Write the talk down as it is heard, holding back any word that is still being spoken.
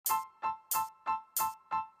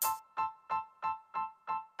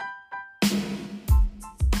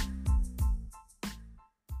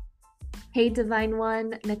Hey, Divine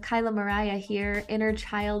One, Nikyla Maria here, inner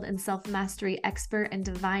child and self mastery expert and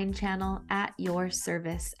divine channel at your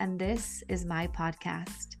service. And this is my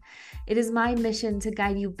podcast. It is my mission to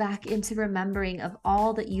guide you back into remembering of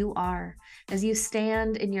all that you are as you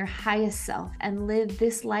stand in your highest self and live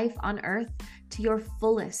this life on earth to your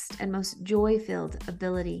fullest and most joy filled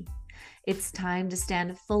ability. It's time to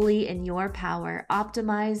stand fully in your power,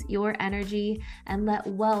 optimize your energy, and let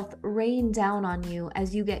wealth rain down on you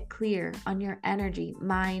as you get clear on your energy,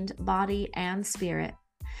 mind, body, and spirit.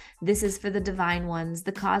 This is for the divine ones,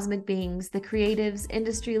 the cosmic beings, the creatives,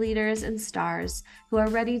 industry leaders, and stars who are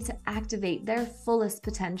ready to activate their fullest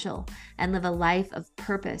potential and live a life of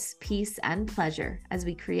purpose, peace, and pleasure as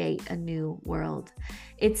we create a new world.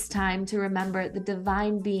 It's time to remember the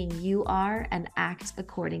divine being you are and act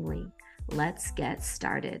accordingly. Let's get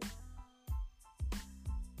started.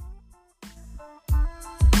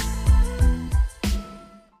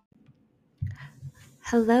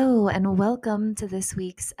 Hello, and welcome to this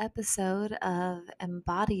week's episode of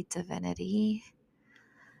Embodied Divinity.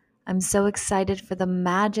 I'm so excited for the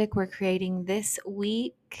magic we're creating this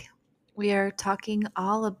week. We are talking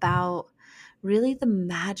all about really the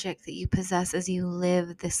magic that you possess as you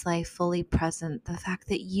live this life fully present. The fact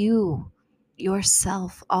that you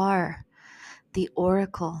yourself are the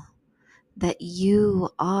oracle, that you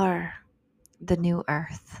are the new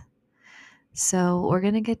earth. So we're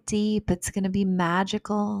going to get deep. It's going to be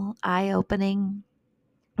magical, eye-opening.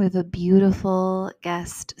 We have a beautiful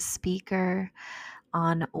guest speaker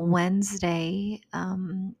on Wednesday,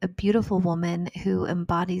 a beautiful woman who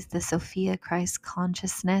embodies the Sophia Christ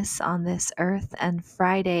consciousness on this earth. And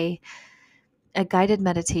Friday, a guided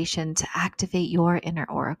meditation to activate your inner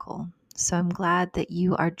oracle. So I'm glad that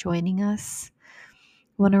you are joining us.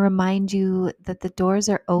 I want to remind you that the doors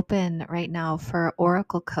are open right now for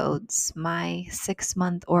Oracle Codes, my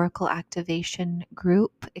 6-month Oracle Activation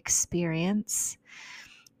Group experience,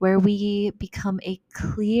 where we become a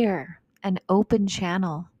clear and open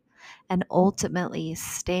channel and ultimately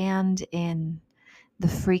stand in the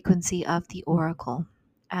frequency of the Oracle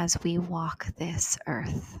as we walk this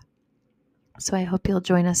earth. So I hope you'll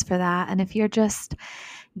join us for that. And if you're just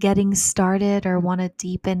getting started or want to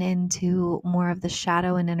deepen into more of the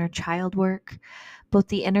shadow and inner child work, both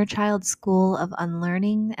the Inner Child School of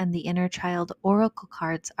Unlearning and the Inner Child Oracle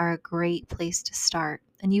cards are a great place to start.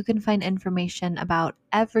 And you can find information about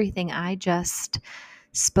everything I just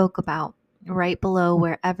spoke about right below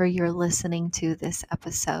wherever you're listening to this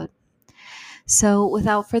episode. So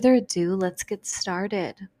without further ado, let's get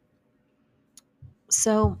started.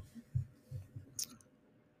 So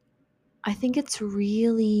I think it's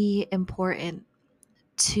really important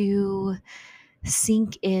to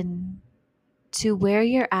sink in to where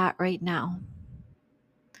you're at right now,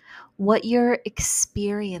 what you're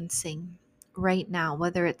experiencing right now,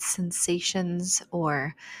 whether it's sensations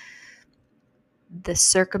or the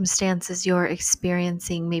circumstances you're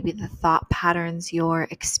experiencing, maybe the thought patterns you're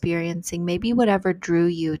experiencing, maybe whatever drew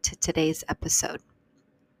you to today's episode.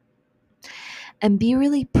 And be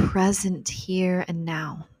really present here and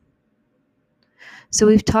now. So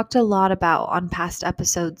we've talked a lot about on past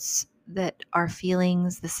episodes that our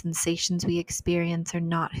feelings, the sensations we experience are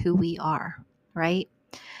not who we are, right?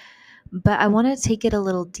 But I want to take it a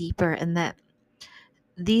little deeper in that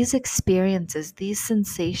these experiences, these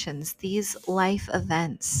sensations, these life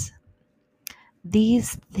events,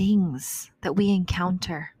 these things that we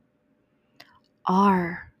encounter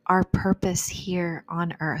are our purpose here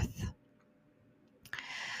on earth.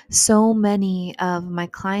 So many of my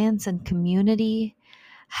clients and community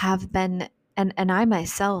have been, and I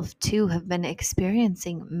myself too, have been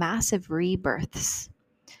experiencing massive rebirths.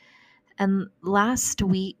 And last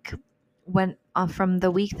week, when from the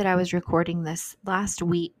week that I was recording this, last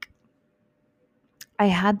week, I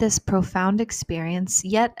had this profound experience,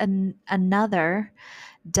 yet another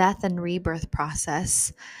death and rebirth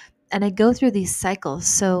process. And I go through these cycles.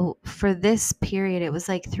 So for this period, it was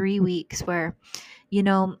like 3 weeks where,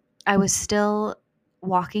 I was still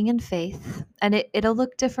walking in faith, and it'll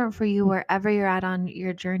look different for you wherever you're at on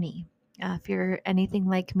your journey. If you're anything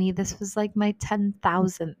like me, this was like my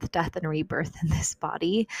 10,000th death and rebirth in this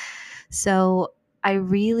body. So I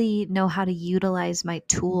really know how to utilize my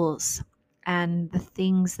tools and the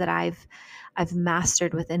things that I've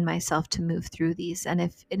mastered within myself to move through these. And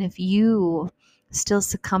if you still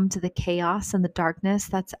succumb to the chaos and the darkness,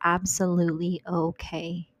 that's absolutely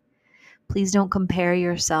okay. Please don't compare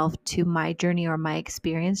yourself to my journey or my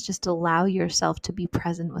experience. Just allow yourself to be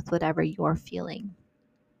present with whatever you're feeling.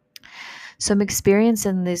 So I'm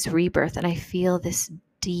experiencing this rebirth, and I feel this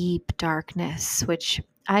deep darkness, which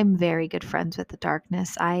I'm very good friends with the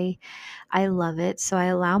darkness. I love it. So I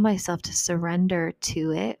allow myself to surrender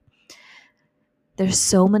to it. There's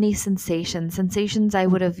so many sensations I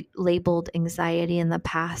would have labeled anxiety in the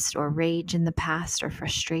past, or rage in the past, or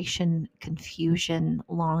frustration, confusion,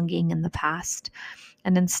 longing in the past.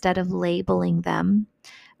 And instead of labeling them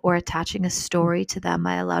or attaching a story to them,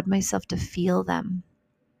 I allowed myself to feel them.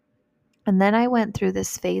 And then I went through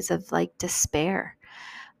this phase of like despair,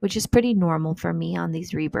 which is pretty normal for me on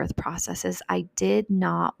these rebirth processes. I did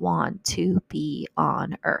not want to be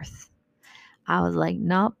on earth. I was like,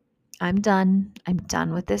 nope, I'm done. I'm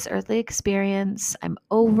done with this earthly experience. I'm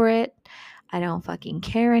over it. I don't fucking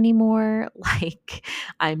care anymore. Like,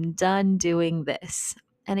 I'm done doing this.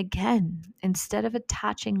 And again, instead of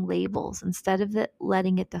attaching labels, instead of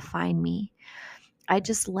letting it define me, I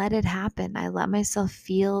just let it happen. I let myself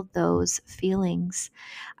feel those feelings.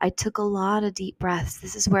 I took a lot of deep breaths.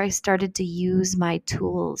 This is where I started to use my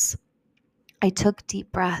tools. I took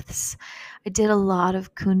deep breaths. I did a lot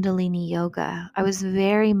of Kundalini yoga. I was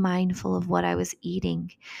very mindful of what I was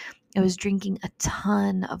eating. I was drinking a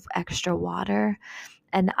ton of extra water,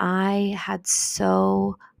 and I had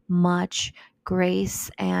so much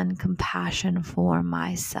grace and compassion for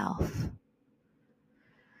myself.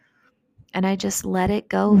 And I just let it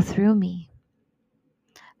go through me.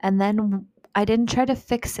 And then I didn't try to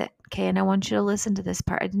fix it. Okay. And I want you to listen to this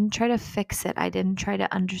part. I didn't try to fix it. I didn't try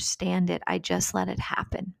to understand it. I just let it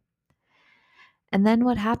happen. And then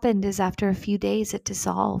what happened is after a few days, it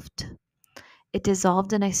dissolved. It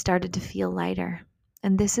dissolved and I started to feel lighter.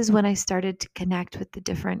 And this is when I started to connect with the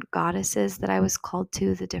different goddesses that I was called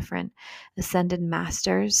to, the different ascended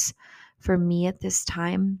masters. For me at this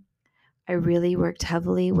time, I really worked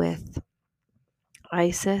heavily with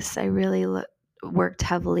Isis. I really worked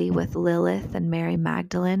heavily with Lilith and Mary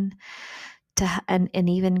Magdalene and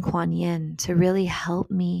even Kuan Yin to really help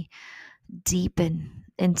me deepen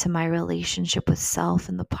into my relationship with self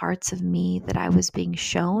and the parts of me that I was being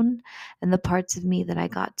shown and the parts of me that I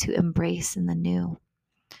got to embrace in the new.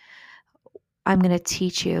 I'm going to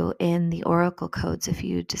teach you in the Oracle codes, if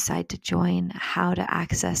you decide to join, how to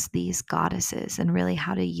access these goddesses and really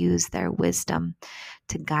how to use their wisdom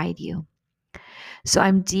to guide you. So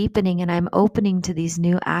I'm deepening and I'm opening to these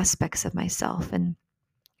new aspects of myself and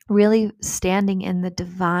really standing in the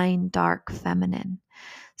divine dark feminine.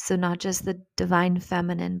 So not just the divine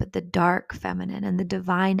feminine, but the dark feminine and the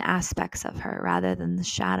divine aspects of her rather than the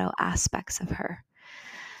shadow aspects of her.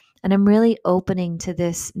 And I'm really opening to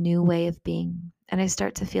this new way of being. And I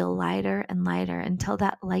start to feel lighter and lighter until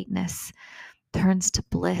that lightness turns to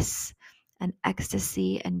bliss and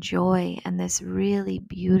ecstasy and joy and this really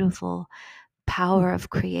beautiful power of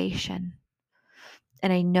creation.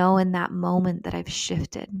 And I know in that moment that I've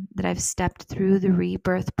shifted, that I've stepped through the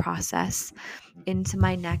rebirth process into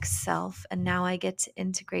my next self. And now I get to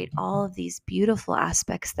integrate all of these beautiful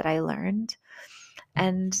aspects that I learned.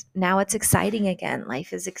 And now it's exciting again.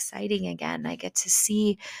 Life is exciting again. I get to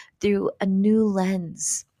see through a new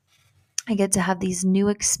lens. I get to have these new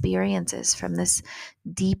experiences from this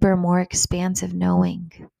deeper, more expansive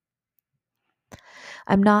knowing.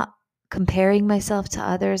 I'm not comparing myself to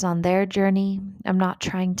others on their journey. I'm not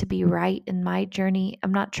trying to be right in my journey.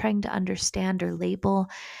 I'm not trying to understand or label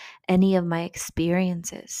any of my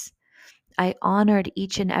experiences. I honored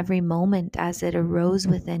each and every moment as it arose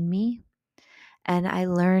within me, and I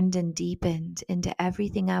learned and deepened into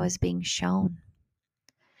everything I was being shown.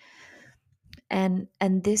 And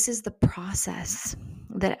this is the process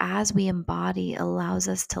that as we embody allows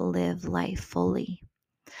us to live life fully.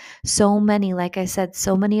 So many, like I said,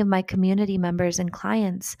 so many of my community members and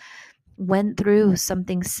clients went through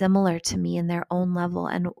something similar to me in their own level.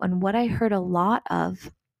 And what I heard a lot of,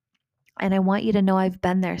 and I want you to know I've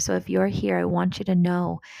been there. So if you're here, I want you to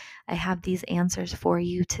know I have these answers for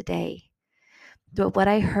you today. But what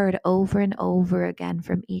I heard over and over again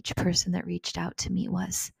from each person that reached out to me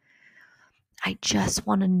was, I just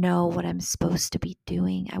want to know what I'm supposed to be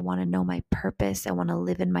doing. I want to know my purpose. I want to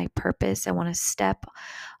live in my purpose. I want to step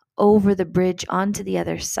over the bridge onto the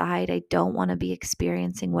other side. I don't want to be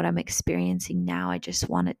experiencing what I'm experiencing now. I just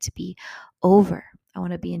want it to be over. I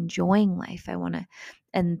want to be enjoying life.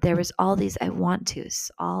 And there was all these I want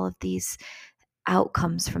tos, all of these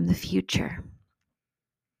outcomes from the future.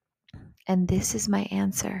 And this is my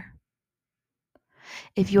answer.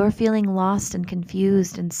 If you're feeling lost and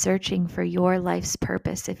confused and searching for your life's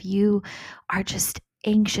purpose, if you are just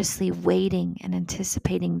anxiously waiting and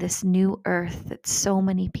anticipating this new earth that so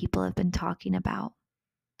many people have been talking about,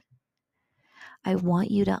 I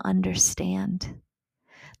want you to understand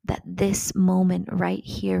that this moment right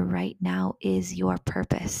here, right now is your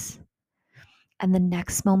purpose. And the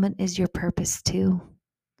next moment is your purpose too.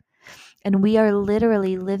 And we are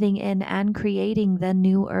literally living in and creating the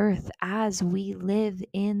new earth as we live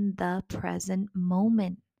in the present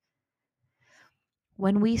moment.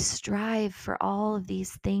 When we strive for all of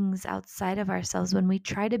these things outside of ourselves, when we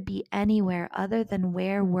try to be anywhere other than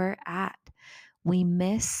where we're at, we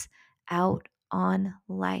miss out on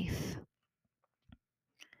life.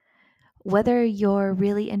 Whether you're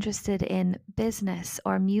really interested in business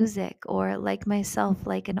or music, or like myself,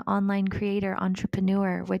 like an online creator,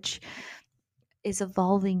 entrepreneur, which is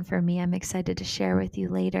evolving for me, I'm excited to share with you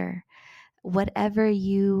later. Whatever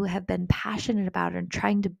you have been passionate about and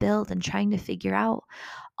trying to build and trying to figure out,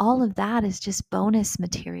 all of that is just bonus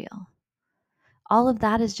material. All of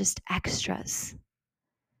that is just extras.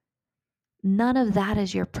 None of that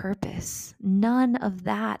is your purpose. None of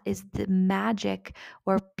that is the magic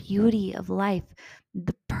or beauty of life.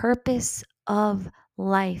 The purpose of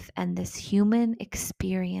life and this human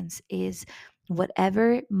experience is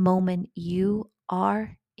whatever moment you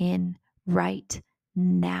are in right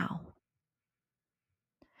now.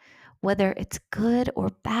 Whether it's good or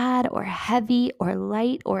bad or heavy or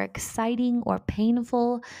light or exciting or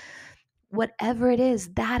painful, whatever it is,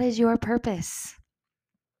 that is your purpose.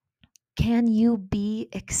 Can you be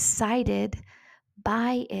excited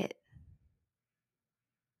by it?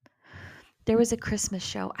 There was a Christmas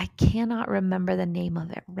show. I cannot remember the name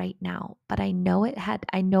of it right now, but I know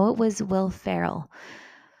it was Will Ferrell.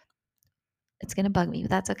 It's going to bug me,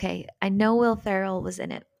 but that's okay. I know Will Ferrell was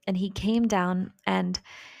in it, and he came down and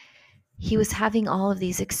he was having all of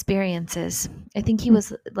these experiences. I think he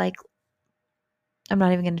was like, I'm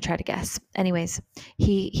not even going to try to guess. Anyways,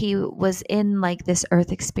 he was in like this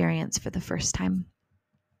earth experience for the first time.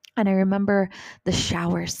 And I remember the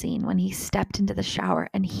shower scene when he stepped into the shower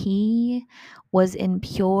and he was in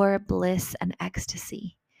pure bliss and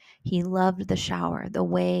ecstasy. He loved the shower, the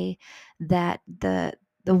way that the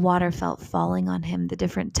water felt falling on him, the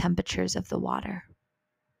different temperatures of the water.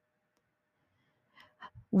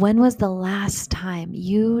 When was the last time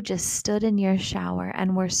you just stood in your shower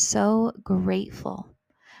and were so grateful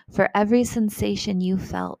for every sensation you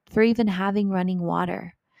felt, for even having running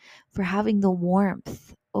water, for having the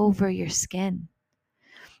warmth over your skin?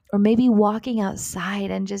 Or maybe walking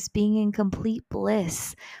outside and just being in complete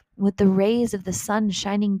bliss with the rays of the sun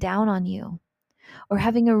shining down on you. Or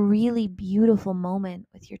having a really beautiful moment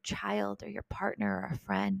with your child or your partner or a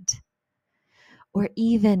friend. Or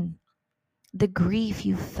even the grief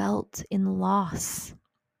you felt in loss.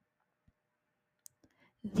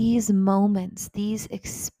 These moments, these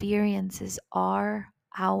experiences are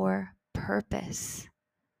our purpose.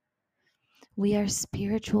 We are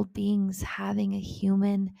spiritual beings having a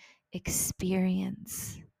human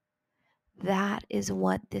experience. That is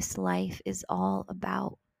what this life is all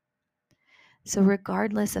about. So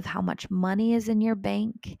regardless of how much money is in your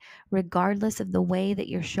bank, regardless of the way that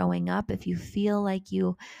you're showing up, if you feel like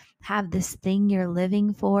you have this thing you're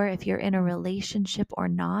living for, if you're in a relationship or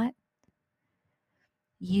not,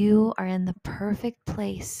 you are in the perfect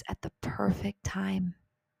place at the perfect time.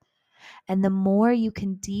 And the more you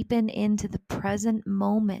can deepen into the present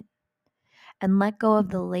moment and let go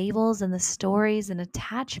of the labels and the stories and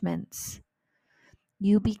attachments,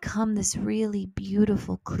 you become this really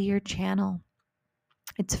beautiful, clear channel.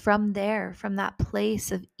 It's from there, from that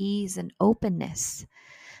place of ease and openness,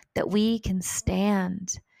 that we can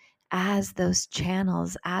stand as those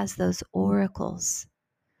channels, as those oracles,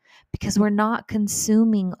 because we're not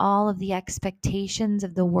consuming all of the expectations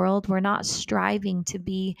of the world. We're not striving to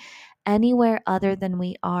be anywhere other than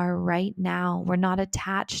we are right now. We're not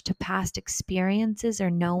attached to past experiences or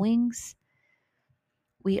knowings.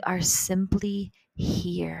 We are simply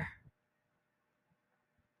here.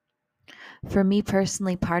 For me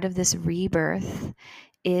personally, part of this rebirth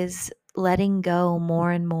is letting go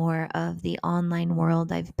more and more of the online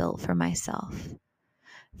world I've built for myself.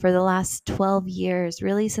 For the last 12 years,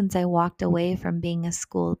 really since I walked away from being a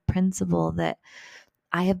school principal, that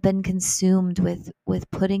I have been consumed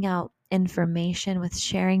with putting out information, with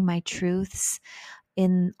sharing my truths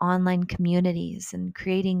in online communities and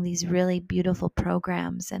creating these really beautiful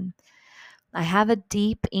programs. And I have a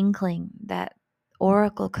deep inkling that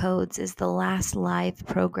Oracle Codes is the last live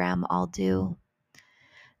program I'll do.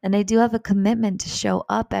 And I do have a commitment to show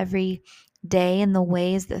up every day in the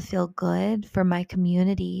ways that feel good for my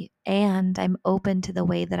community, and I'm open to the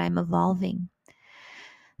way that I'm evolving.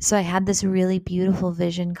 So I had this really beautiful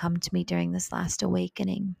vision come to me during this last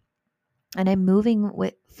awakening, and I'm moving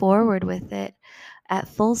forward with it at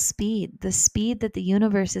full speed, the speed that the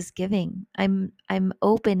universe is giving. I'm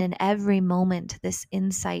open in every moment to this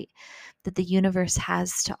insight that the universe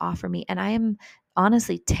has to offer me. And I am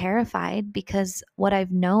honestly terrified because what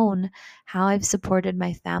I've known, how I've supported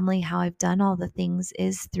my family, how I've done all the things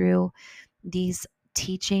is through these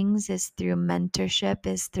teachings, is through mentorship,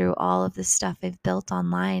 is through all of the stuff I've built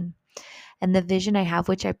online. And the vision I have,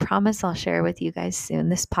 which I promise I'll share with you guys soon.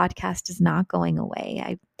 This podcast is not going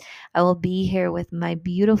away. I will be here with my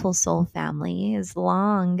beautiful soul family as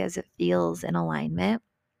long as it feels in alignment.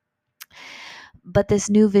 But this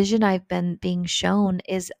new vision I've been being shown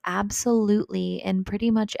is absolutely in pretty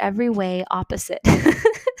much every way opposite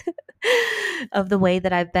of the way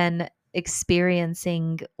that I've been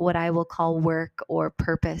experiencing what I will call work or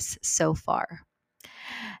purpose so far.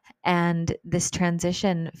 And this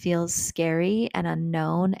transition feels scary and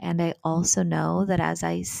unknown. And I also know that as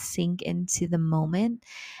I sink into the moment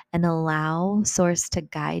and allow Source to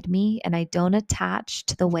guide me, and I don't attach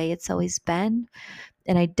to the way it's always been,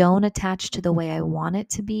 and I don't attach to the way I want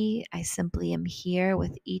it to be, I simply am here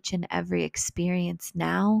with each and every experience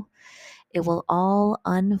now. It will all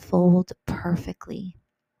unfold perfectly.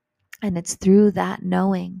 And it's through that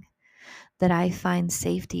knowing that I find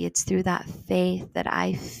safety. It's through that faith that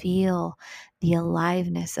I feel the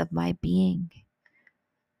aliveness of my being.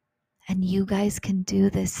 And you guys can do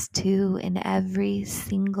this too in every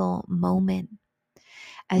single moment.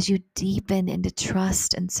 As you deepen into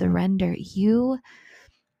trust and surrender, you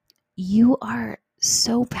are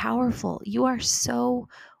so powerful. You are so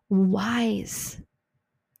wise.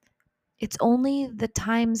 It's only the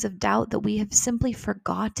times of doubt that we have simply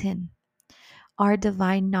forgotten our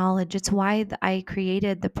divine knowledge. It's why I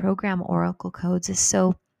created the program Oracle Codes, is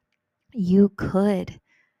so you could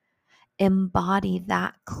embody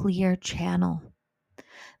that clear channel,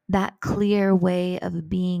 that clear way of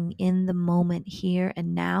being in the moment here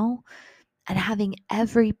and now, and having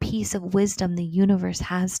every piece of wisdom the universe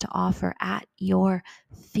has to offer at your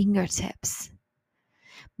fingertips.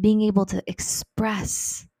 Being able to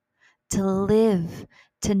express, to live,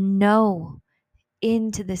 to know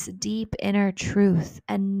into this deep inner truth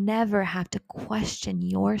and never have to question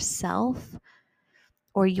yourself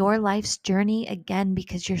or your life's journey again,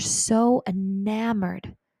 because you're so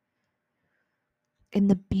enamored in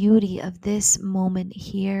the beauty of this moment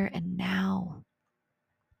here and now.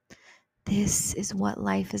 This is what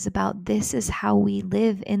life is about. This is how we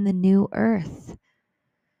live in the new earth,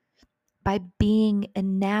 by being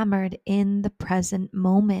enamored in the present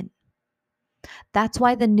moment. That's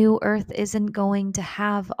why the new earth isn't going to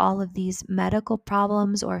have all of these medical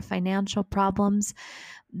problems or financial problems.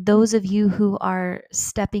 Those of you who are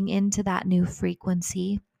stepping into that new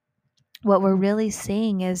frequency, what we're really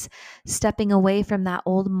seeing is stepping away from that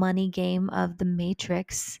old money game of the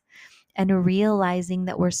matrix and realizing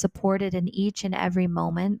that we're supported in each and every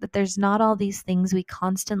moment, that there's not all these things we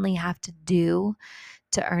constantly have to do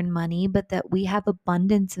to earn money, but that we have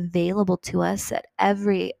abundance available to us at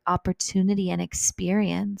every opportunity and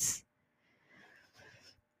experience.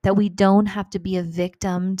 That we don't have to be a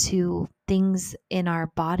victim to things in our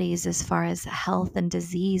bodies as far as health and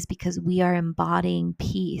disease, because we are embodying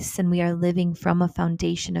peace and we are living from a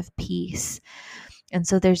foundation of peace. And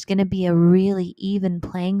so there's going to be a really even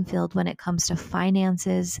playing field when it comes to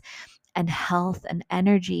finances and health and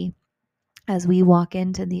energy as we walk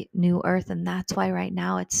into the new earth. And that's why right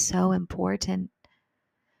now it's so important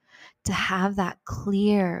to have that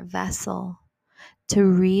clear vessel, to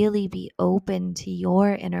really be open to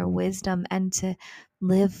your inner wisdom and to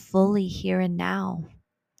live fully here and now.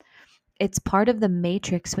 It's part of the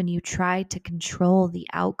matrix when you try to control the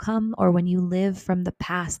outcome or when you live from the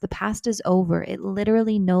past. The past is over. It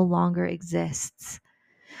literally no longer exists.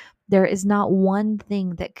 There is not one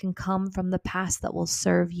thing that can come from the past that will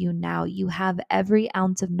serve you now. You have every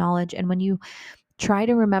ounce of knowledge. And when you try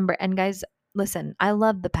to remember, and guys, listen, I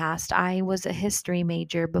love the past. I was a history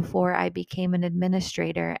major before I became an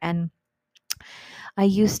administrator. And I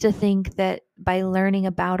used to think that by learning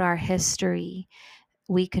about our history,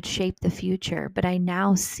 we could shape the future. But I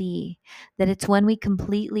now see that it's when we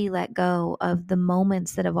completely let go of the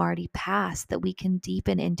moments that have already passed that we can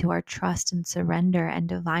deepen into our trust and surrender and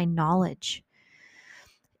divine knowledge.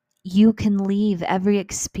 You can leave every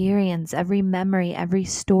experience, every memory, every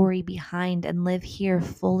story behind and live here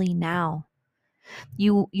fully now.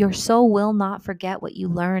 Your soul will not forget what you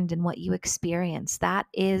learned and what you experienced. That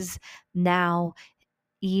is now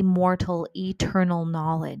immortal, eternal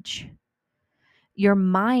knowledge. Your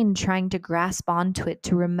mind trying to grasp onto it,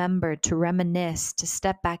 to remember, to reminisce, to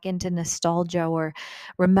step back into nostalgia or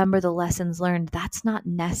remember the lessons learned, that's not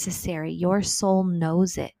necessary. Your soul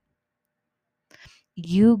knows it.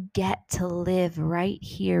 You get to live right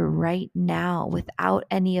here, right now, without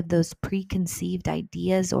any of those preconceived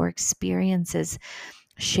ideas or experiences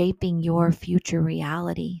shaping your future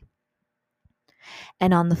reality.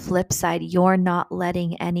 And on the flip side, you're not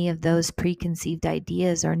letting any of those preconceived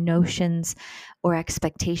ideas or notions or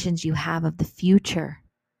expectations you have of the future,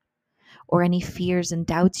 or any fears and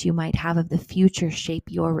doubts you might have of the future, shape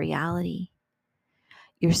your reality.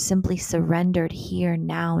 You're simply surrendered here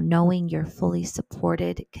now, knowing you're fully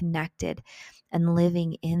supported, connected, and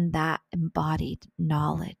living in that embodied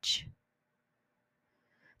knowledge.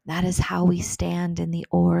 That is how we stand in the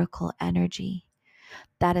oracle energy.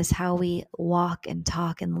 That is how we walk and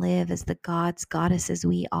talk and live as the gods, goddesses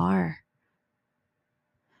we are.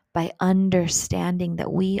 By understanding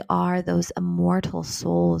that we are those immortal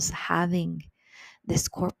souls having this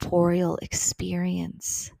corporeal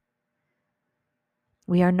experience.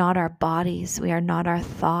 We are not our bodies. We are not our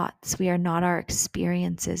thoughts. We are not our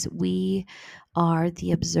experiences. We are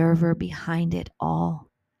the observer behind it all.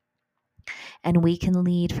 And we can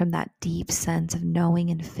lead from that deep sense of knowing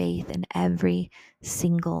and faith in every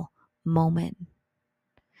single moment.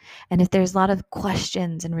 And if there's a lot of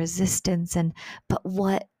questions and resistance and but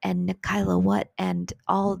what and Nikyla, what and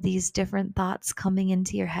all these different thoughts coming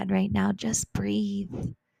into your head right now, just breathe.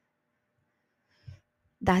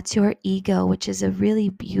 That's your ego, which is a really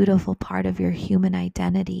beautiful part of your human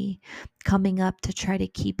identity, coming up to try to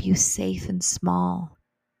keep you safe and small.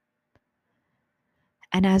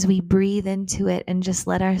 And as we breathe into it and just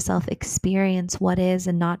let ourselves experience what is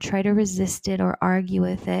and not try to resist it or argue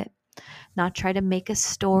with it, not try to make a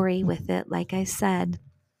story with it, like I said,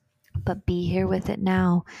 but be here with it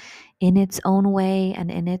now. In its own way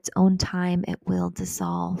and in its own time, it will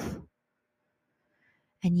dissolve.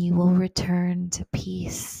 And you will return to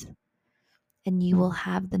peace. And you will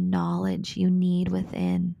have the knowledge you need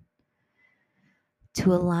within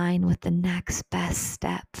to align with the next best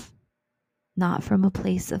step, not from a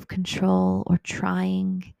place of control or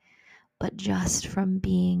trying, but just from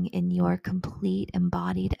being in your complete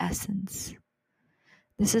embodied essence.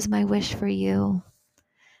 This is my wish for you.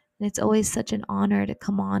 And it's always such an honor to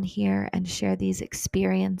come on here and share these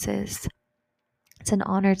experiences. It's an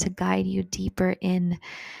honor to guide you deeper in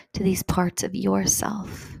to these parts of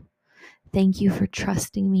yourself. Thank you for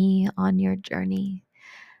trusting me on your journey.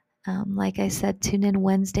 Like I said, tune in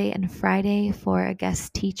Wednesday and Friday for a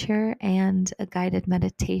guest teacher and a guided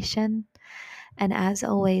meditation. And as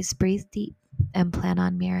always, breathe deep and plan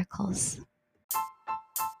on miracles.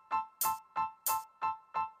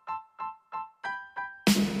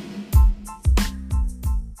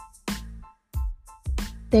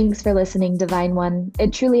 Thanks for listening, Divine One.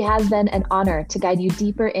 It truly has been an honor to guide you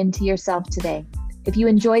deeper into yourself today. If you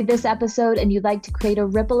enjoyed this episode and you'd like to create a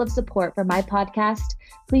ripple of support for my podcast,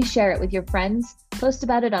 please share it with your friends, post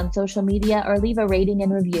about it on social media, or leave a rating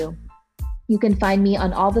and review. You can find me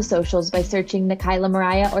on all the socials by searching Nikyla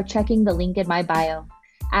Maria or checking the link in my bio.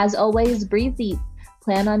 As always, breathe deep,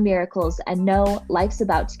 plan on miracles, and know life's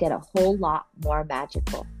about to get a whole lot more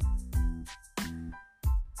magical.